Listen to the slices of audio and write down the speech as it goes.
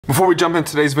Before we jump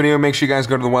into today's video, make sure you guys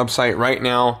go to the website right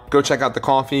now. Go check out the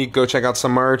coffee, go check out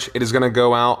some merch. It is gonna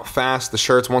go out fast. The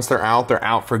shirts, once they're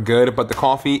out for good, but the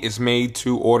coffee is made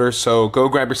to order. So go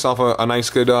grab yourself a nice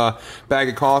good bag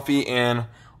of coffee, and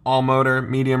all motor,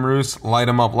 medium roast, light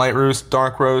them up, light roast,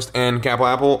 dark roast, and Capel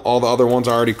Apple. All the other ones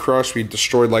are already crushed. We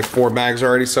destroyed like 4 bags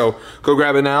already. So go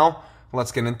grab it now.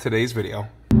 Let's get into today's video.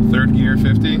 Third gear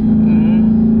 50.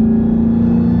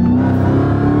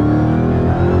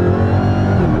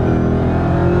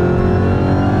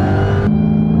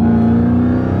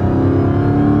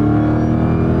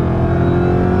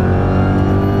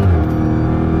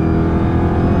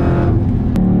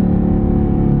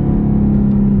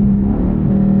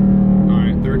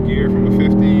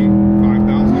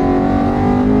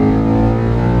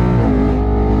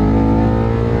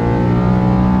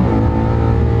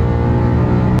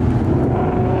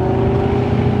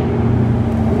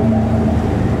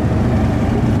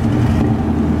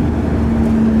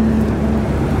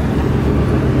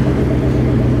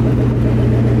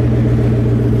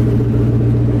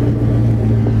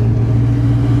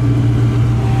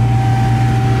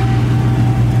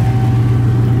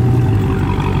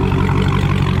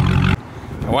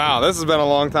 Wow, this has been a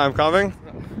long time coming.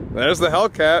 There's the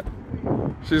HELLCAT.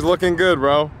 She's looking good,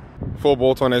 bro. Full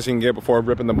bolt on as you can get before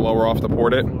ripping the blower off to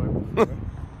port it.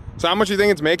 So how much do you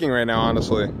think it's making right now,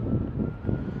 honestly?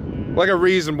 Like a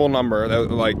reasonable number that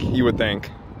like you would think.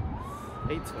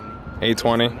 820.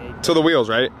 820 to the wheels,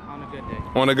 right? On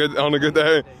a good day. On a good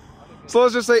day. So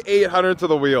let's just say 800 to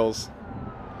the wheels.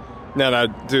 No,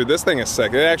 dude, this thing is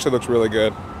sick. It actually looks really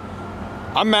good.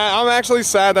 I'm actually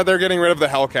sad that they're getting rid of the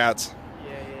HELLCATs.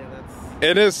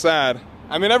 It is sad.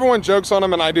 I mean, everyone jokes on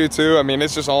them, and I do too. I mean,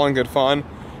 it's just all in good fun.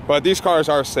 But these cars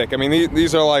are sick. I mean,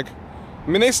 these are like, I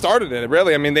mean, they started it,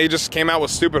 really. I mean, they just came out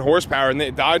with stupid horsepower,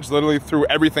 and Dodge literally threw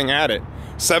everything at it.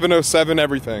 707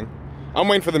 everything. I'm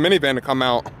waiting for the minivan to come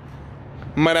out.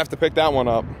 Might have to pick that one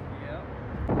up. Yep.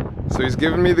 So he's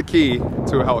giving me the key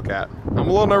to a HELLCAT. I'm a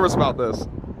little nervous about this,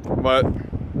 but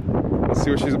let's see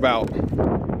what she's about.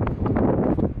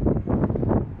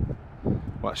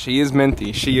 Well, she is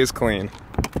minty. She is clean.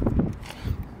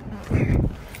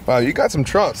 Wow, you got some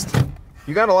trust.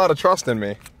 You got a lot of trust in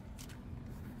me.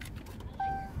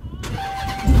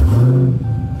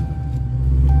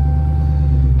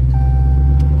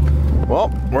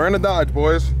 Well, we're in a Dodge,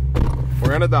 boys.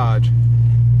 We're in a Dodge.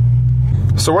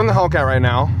 So we're in the HELLCAT right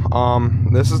now.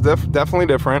 This is definitely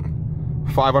different.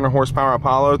 500 horsepower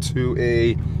Apollo to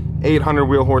a 800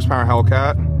 wheel horsepower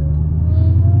HELLCAT.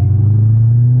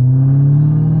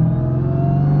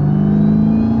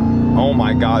 Oh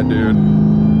my god, dude.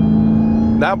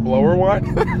 That blower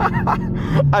one?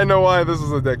 I know why this is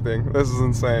addicting. This is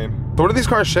insane. So what do these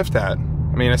cars shift at?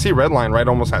 I mean, I see Redline right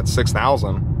almost at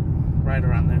 6,000. Right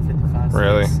around there, 55.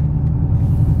 Really?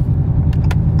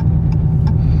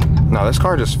 No, this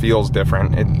car just feels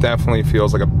different. It definitely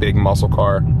feels like a big muscle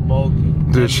car. Bulky.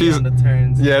 Dude, she's on the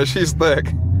turns. Yeah, she's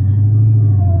thick.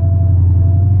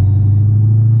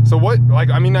 So what, like,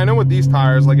 I mean, I know with these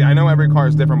tires, like, I know every car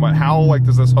is different, but how, like,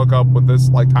 does this hook up with this,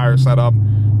 like, tire setup?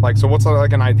 Like, so what's,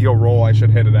 like, an ideal roll I should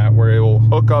hit it at, where it will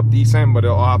hook up decent, but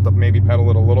it'll have to maybe pedal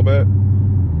it a little bit?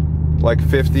 Like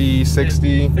 50,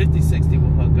 60? 50, 60 will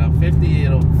hook up. 50,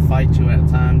 it'll fight you at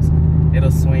times.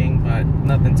 It'll swing, but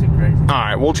nothing too crazy. All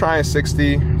right, we'll try a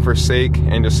 60 for sake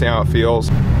and just see how it feels.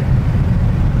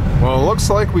 Well, it looks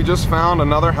like we just found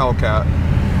another HELLCAT.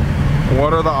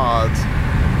 What are the odds?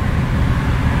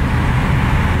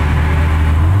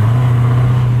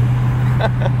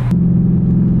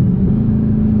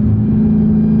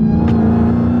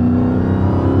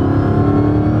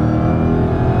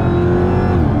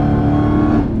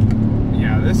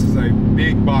 Yeah, this is a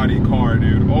big body car,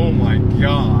 dude. Oh my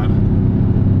god.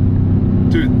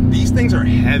 Dude, these things are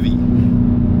heavy.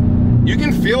 You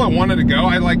can feel it wanted to go.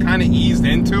 I like kind of eased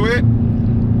into it,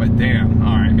 but damn.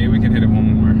 All right, maybe we can hit it one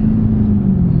more.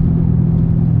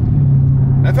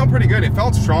 That felt pretty good. It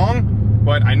felt strong,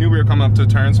 but I knew we were coming up to a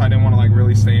turn, so I didn't want to like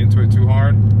really stay into it too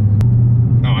hard.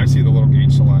 Oh, I see the little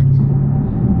gauge select.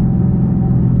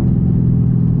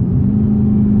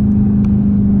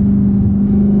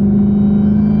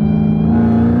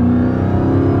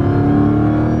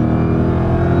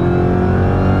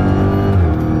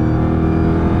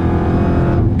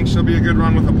 She'll be a good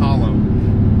run with Apollo.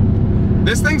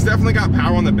 This thing's definitely got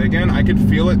power on the big end. I could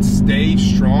feel it stay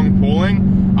strong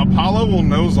pulling. Apollo will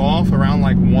nose off around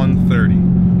like 130.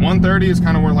 130 is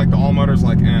kind of where like the all motor's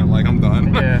like, like I'm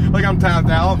done. Yeah. Like I'm tapped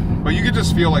out. But you could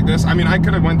just feel like this. I mean, I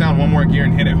could have went down one more gear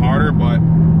and hit it harder, but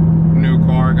new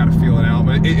car, got to feel it out.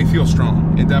 But it feels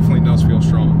strong. It definitely does feel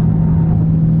strong.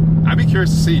 I'd be curious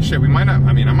to see. Shit, we might not.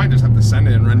 I mean, I might just have to send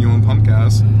it and run you on pump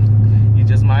gas. You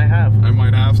just might have. I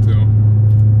might have to.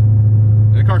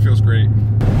 The car feels great.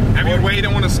 Have you weighed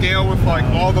it on a scale with like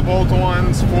all the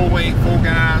bolt-ons, full weight, full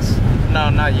gas? No,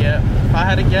 not yet. If I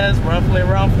had to guess, roughly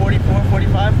around 44,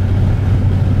 45.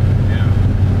 Yeah.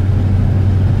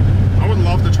 I would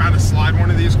love to try to slide one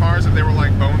of these cars if they were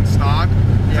like bone stock.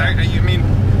 Yeah. I mean,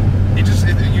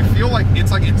 you feel like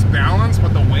it's balanced,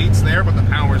 but the weight's there, but the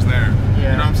power's there.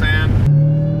 Yeah. You know what I'm saying?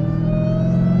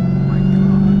 Oh my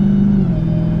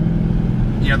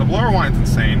God. Yeah, the blower wine's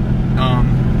insane.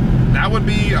 That would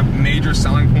be a major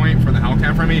selling point for the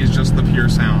Hellcat for me, is just the pure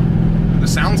sound. The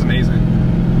sound's amazing.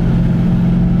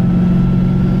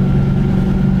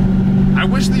 I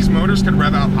wish these motors could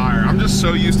rev out higher. I'm just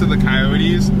so used to the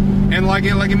Coyotes, and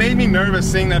it made me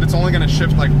nervous seeing that it's only gonna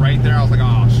shift like right there. I was like,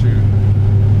 oh shoot.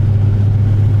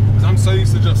 Cause I'm so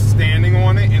used to just standing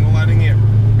on it and letting it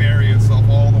bury itself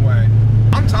all the way.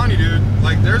 I'm telling you, dude,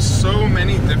 like there's so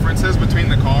many differences between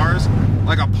the cars.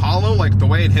 Like Apollo, like the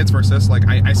way it hits versus this, like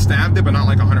I stabbed it, but not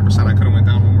like 100%. I could have went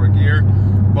down one more gear.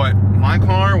 But my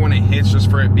car, when it hits, just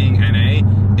for it being NA,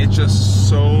 it's just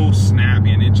so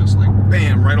snappy, and it just like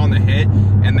bam, right on the hit.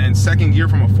 And then second gear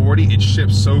from a 40, it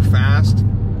shifts so fast.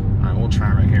 All right, we'll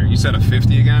try right here. You said a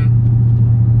 50 again?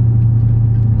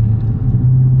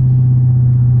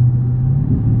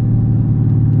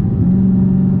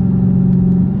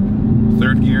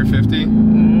 Third gear 50?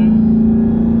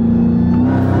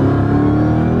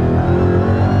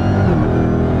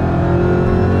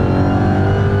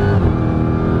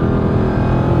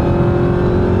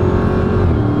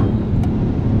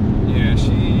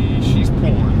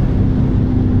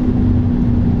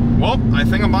 I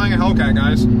think I'm buying a Hellcat,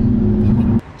 guys.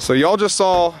 So y'all just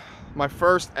saw my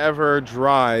first ever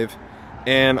drive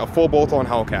in a full bolt-on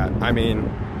Hellcat. I mean,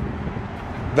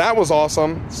 that was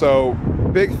awesome. So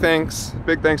big thanks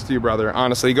to you, brother.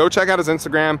 Honestly, go check out his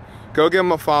Instagram. Go give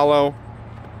him a follow.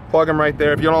 Plug him right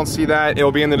there. If you don't see that,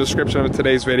 it'll be in the description of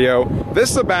today's video. This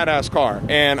is a badass car,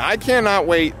 and I cannot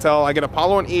wait till I get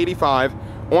Apollo and E85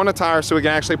 on a tire so we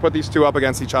can actually put these two up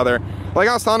against each other. Like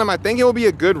I was telling him, I think it will be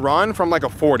a good run from like a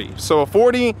 40. So a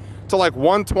 40 to like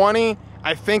 120,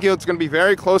 I think it's gonna be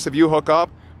very close if you hook up,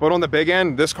 but on the big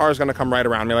end, this car is gonna come right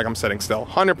around me like I'm sitting still,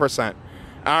 100%.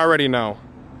 I already know.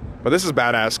 But this is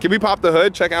badass. Can we pop the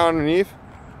hood, check out underneath?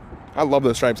 I love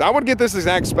those stripes. I would get this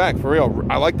exact spec, for real.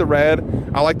 I like the red,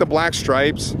 I like the black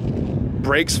stripes.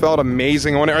 Brakes felt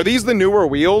amazing on it. Are these the newer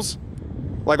wheels?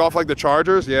 Like off like the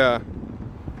Chargers? Yeah.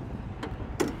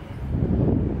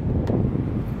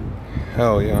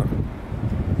 Hell yeah.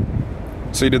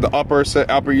 So you did the upper,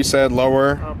 you said,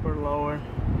 lower? Upper, lower.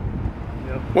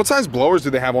 Yep. What size blowers do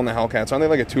they have on the Hellcats? Aren't they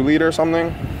like a 2-liter or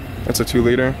something? That's a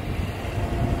 2-liter.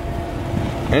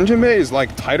 Engine bay is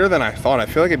like tighter than I thought. I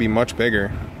feel like it'd be much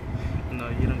bigger. No,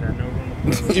 you don't got no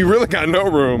room. You really got no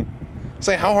room.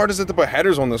 Say, how hard is it to put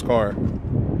headers on this car?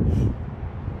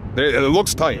 It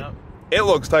looks tight. Yep. It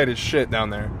looks tight as shit down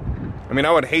there. I mean,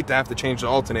 I would hate to have to change the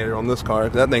alternator on this car.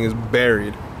 That thing is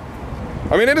buried.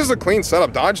 I mean, it is a clean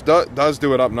setup. Dodge does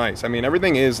do it up nice. I mean,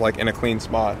 everything is like in a clean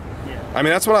spot. Yeah. I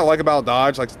mean, that's what I like about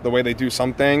Dodge, like the way they do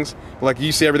some things. Like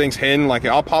you see everything's hidden. Like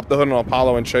I'll pop the hood on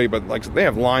Apollo and show you, but like they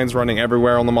have lines running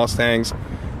everywhere on the Mustangs.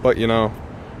 But you know,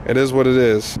 it is what it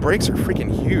is. Brakes are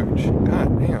freaking huge.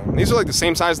 God damn. These are like the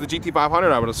same size as the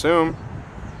GT500, I would assume.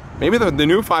 Maybe the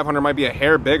new 500 might be a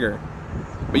hair bigger.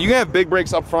 But you can have big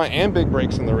brakes up front and big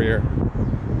brakes in the rear.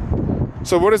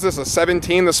 So what is this, a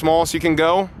 17, the smallest you can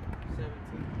go?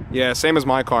 Yeah, same as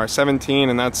my car, 17,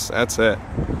 and that's it.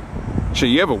 Shit,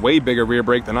 you have a way bigger rear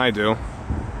brake than I do.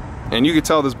 And you can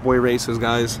tell this boy races,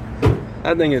 guys.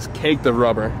 That thing is caked of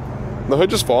rubber. The hood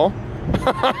just fall?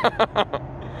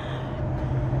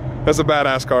 That's a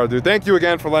badass car, dude. Thank you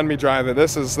again for letting me drive it.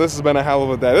 This has been a hell of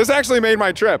a day. This actually made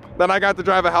my trip, that I got to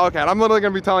drive a Hellcat. I'm literally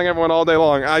gonna be telling everyone all day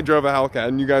long, I drove a Hellcat,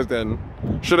 and you guys didn't.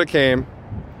 Should've came.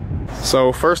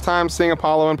 So, first time seeing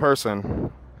Apollo in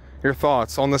person. Your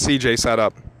thoughts on the CJ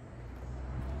setup?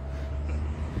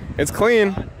 It's clean.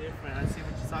 Different. I see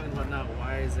what you're talking about now.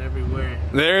 Wires everywhere.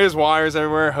 There is wires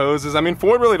everywhere, hoses. I mean,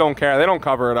 Ford really don't care. They don't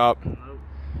cover it up. Nope.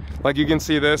 Like you can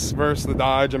see this versus the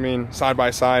Dodge. I mean, side by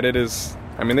side, it is.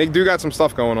 I mean, they do got some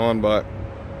stuff going on, but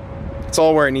it's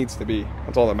all where it needs to be.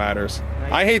 That's all that matters.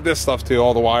 Nice. I hate this stuff too.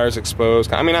 All the wires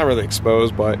exposed. I mean, not really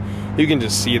exposed, but you can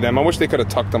just see them. I wish they could have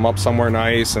tucked them up somewhere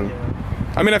nice. And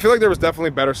I mean, I feel like there was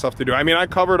definitely better stuff to do. I mean, I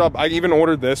covered up. I even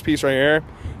ordered this piece right here,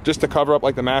 just to cover up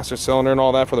like the master cylinder and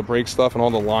all that for the brake stuff and all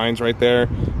the lines right there.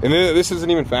 And this isn't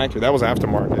even factory. That was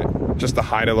aftermarket, just to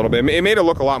hide it a little bit. It made it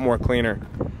look a lot more cleaner.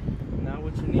 Now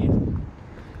what you need?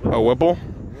 A Whipple?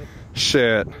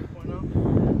 Shit.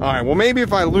 right, well maybe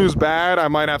if I lose bad, I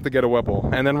might have to get a Whipple,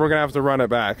 and then we're gonna have to run it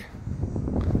back.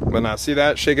 But now, see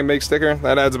that shake and bake sticker?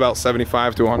 That adds about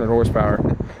 75 to 100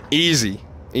 horsepower. Easy,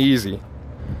 easy.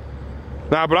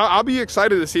 Nah, but I'll be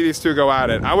excited to see these two go at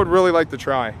it. I would really like to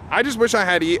try. I just wish I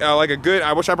had like a good,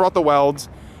 I wish I brought the welds.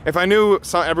 If I knew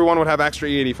everyone would have extra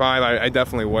E85, I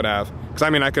definitely would have. Because I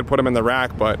mean, I could put them in the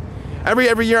rack, but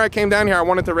every year I came down here, I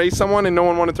wanted to race someone and no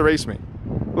one wanted to race me.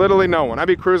 Literally no one. I'd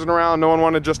be cruising around, no one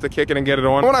wanted just to kick it and get it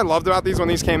on. What I loved about these when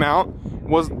these came out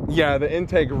was, yeah, the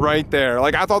intake right there.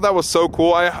 Like, I thought that was so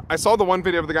cool. I saw the one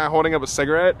video of the guy holding up a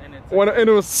cigarette and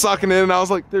it was sucking in, and I was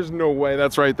like, there's no way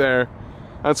that's right there.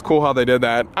 That's cool how they did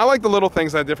that. I like the little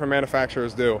things that different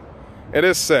manufacturers do. It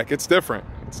is sick. It's different.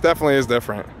 It definitely is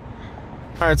different.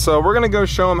 All right, so we're gonna go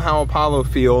show him how Apollo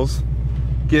feels.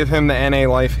 Give him the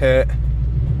NA life hit.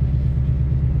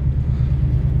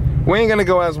 We ain't gonna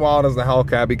go as wild as the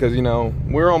Hellcat because, you know,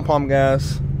 we're on pump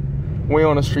gas, we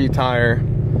on a street tire,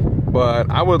 but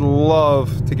I would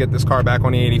love to get this car back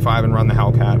on the 85 and run the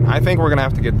Hellcat. I think we're gonna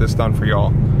have to get this done for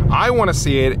y'all. I wanna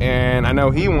see it, and I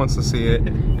know he wants to see it,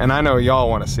 and I know y'all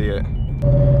wanna see it.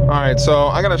 All right, so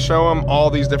I gotta show him all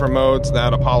these different modes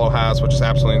that Apollo has, which is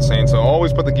absolutely insane. So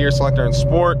always put the gear selector in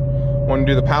sport, want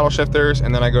to do the paddle shifters,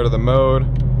 and then I go to the mode,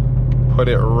 put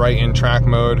it right in track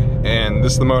mode, and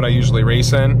this is the mode I usually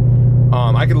race in.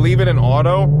 I could leave it in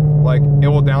auto, like it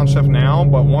will downshift now,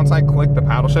 but once I click the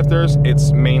paddle shifters,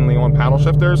 it's mainly on paddle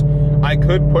shifters. I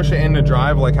could push it into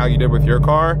drive like how you did with your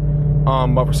car,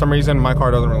 but for some reason my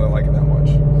car doesn't really like it that much.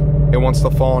 It wants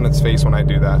to fall on its face when I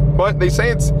do that. But they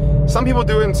say some people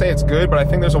do it and say it's good, but I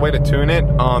think there's a way to tune it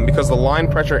because the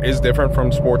line pressure is different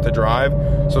from sport to drive,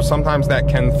 so sometimes that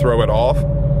can throw it off.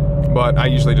 But I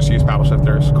usually just use paddle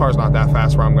shifters. Car's not that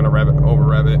fast where I'm gonna over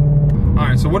rev it. All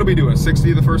right, so what do we do? A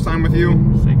 60 the first time with you?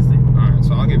 60. All right,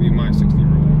 so I'll give you my 60 rule.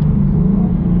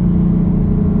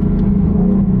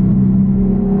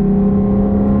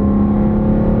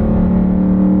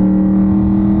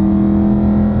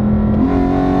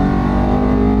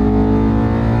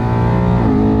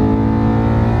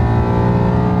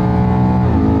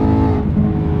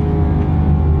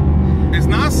 It's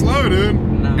not slow, dude.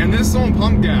 No. And this is on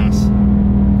pump gas.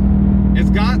 It's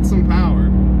got some power.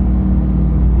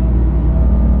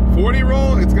 40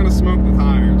 roll, it's gonna smoke the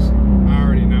tires. I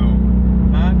already know.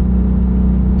 Huh?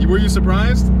 Were you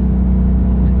surprised?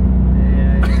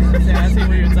 Yeah, I see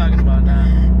what you're talking about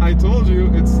now. I told you,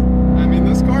 I mean,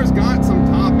 this car's got some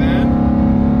top end.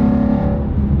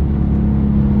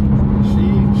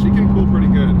 She can pull pretty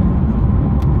good.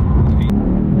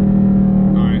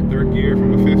 All right, third gear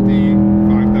from a 50,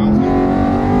 5,000.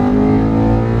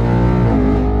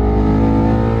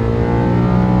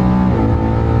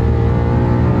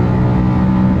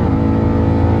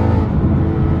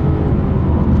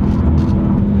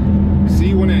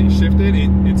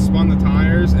 It spun the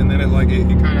tires, and then it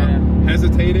kind of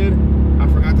hesitated. I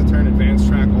forgot to turn advanced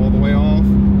track all the way off,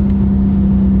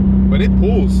 but it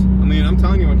pulls. I mean, I'm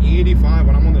telling you, on E85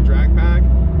 when I'm on the drag pack,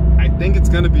 I think it's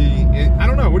gonna be, I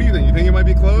don't know, what do you think? You think it might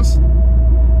be close?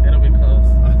 It'll be close.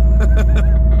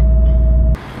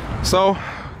 So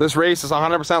this race is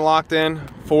 100% locked in,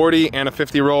 40 and a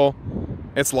 50 roll.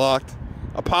 It's locked.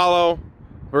 Apollo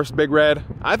versus Big Red.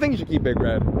 I think you should keep Big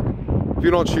Red. If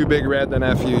you don't shoot Big Red, then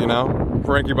F you, you know?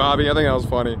 Frankie Bobby, I think that was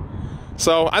funny.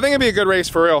 So I think it'd be a good race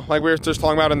for real, like we were just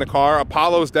talking about in the car.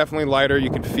 Apollo's definitely lighter, you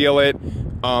can feel it.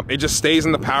 It just stays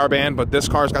in the power band, but this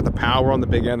car's got the power on the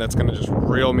big end that's gonna just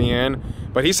reel me in.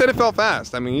 But he said it felt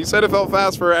fast. I mean, he said it felt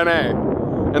fast for NA.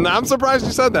 And I'm surprised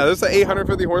you said that. This is an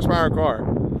 850 horsepower car.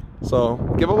 So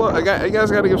give a look, you guys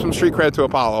gotta give some street cred to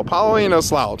Apollo. Apollo ain't no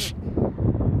slouch.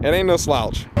 It ain't no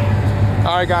slouch.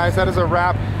 All right, guys, that is a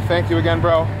wrap. Thank you again,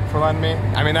 bro, for letting me.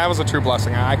 I mean, that was a true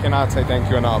blessing. I cannot say thank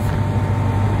you enough.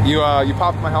 You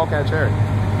popped my Hellcat cherry.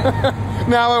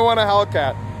 Now I want a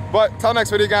Hellcat. But till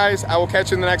next video, guys, I will catch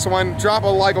you in the next one. Drop a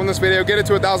like on this video. Get it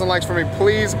to 1,000 likes for me,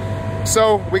 please,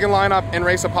 so we can line up and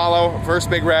race Apollo versus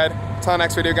Big Red. Till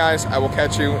next video, guys, I will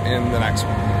catch you in the next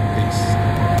one.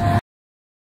 Peace.